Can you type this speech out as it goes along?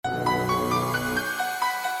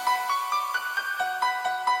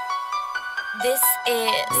This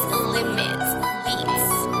is Limit Beats.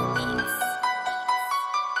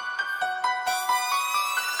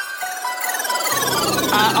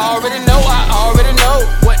 I already know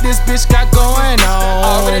what this bitch got going on.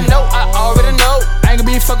 I already know. I ain't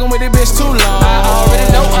gonna be fucking with this bitch too long. I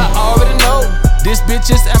already know. This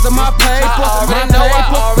bitch is after my paper. I already know.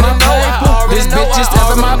 This bitch is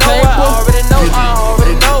after my paper. I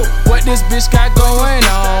already know what this bitch got going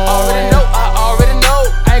on. I already know.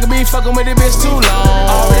 I ain't gonna be fucking with this bitch too long.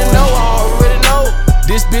 I already know.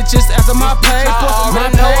 This bitch is after my paper.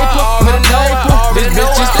 This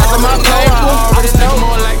bitch is after my paper. I just think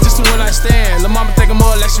more like just when I stand. Lil' mama thinking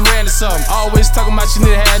more like she ran or something. Always talking about she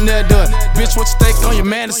need to have nothing done. Bitch, what you think on your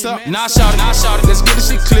man or something? Nah, shout it. Let's get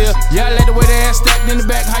this shit clear. Yeah, I like the way that ass stacked in the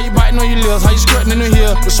back. How you biting on your lips? How you strutting in the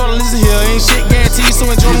heel? But shorty listen here, ain't shit guaranteed,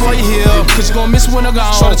 so enjoy me while you here. Cause you gon' miss when I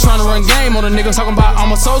gone. Shorty tryna run game on a nigga, talking about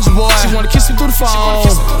I'm a soldier boy. She wanna kiss me through the phone.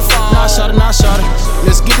 Nah, shout it.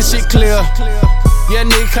 Let's get this shit clear. Yeah,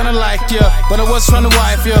 nigga kinda like ya, but I was trying to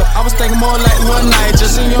wife ya. I was thinking more like one night,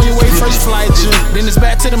 just in on your way first flight ya. Then it's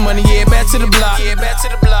back to the money, yeah, back to the block. Yeah, back to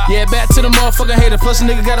the motherfucking hater. Plus a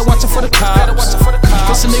nigga gotta watch it for the cops.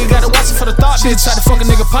 Plus a nigga gotta watch it for the thought. She the type to fuck a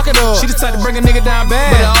nigga pocket up. She the type to bring a nigga down bad.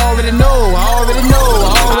 But I already know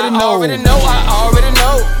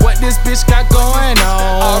what this bitch got going on.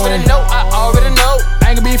 I already know. I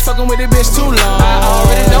ain't gonna be fucking with this bitch too long. I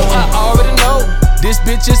already know. This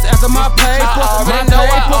bitch is after my paper.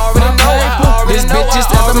 This bitch is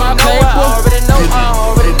after my paper. I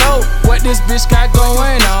already know what this bitch got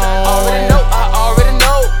going on. I already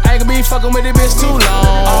know. I ain't gonna be fucking with this bitch too long.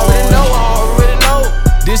 I already know.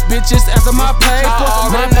 This bitch is after my paper.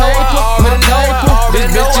 This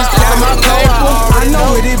bitch is after my paper. I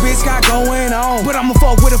know what this bitch got going on, but I'ma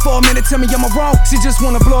fuck with her for a minute. Tell me am I wrong? She just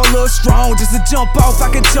wanna blow a little strong, just to jump off.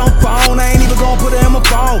 I can jump on. I ain't even gon' put her in my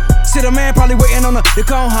phone. Shit, a man probably waiting on her to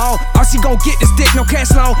come home. All she gon' get is dick, no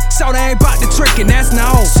cash loan. So they ain't bout the trick, and that's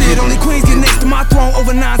known. Shit, only queens get next to my throne.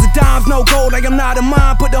 Over nines and dimes, no gold. I am not a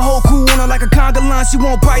mine. Put the whole crew on her like a conga line. She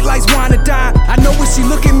want bright lights, wine and dime. I know when she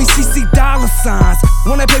look at me, she see dollar signs.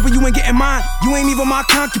 Want that paper, you ain't getting mine. You ain't even my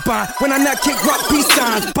concubine. When I nut kick rock peace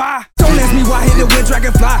signs, bye. Don't ask me why I hit the wind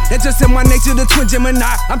dragonfly. That's just in my nature, the twin Gemini.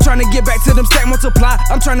 I'm trying to get back to them stack multiply.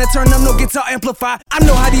 I'm trying to turn them no guitar amplify. I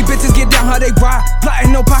know how these bitches get down, how they ride.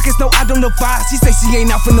 Plotting no pockets, no I don't know why. She say she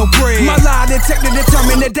ain't out for no bread. My lie detector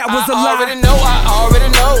determined that was a lie. I already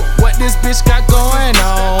know what this bitch got going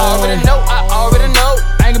on. I already know.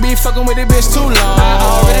 I ain't gonna be fucking with this bitch too long. I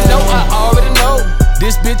already know.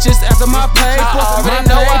 This bitch is after my paper. I already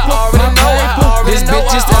know. This bitch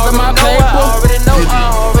is after my paper. I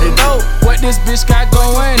already know what this bitch got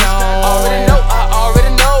going on. I already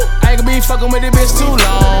know. I ain't gonna be fucking with this bitch too long.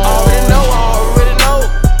 I already know.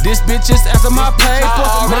 This bitch is after my paper.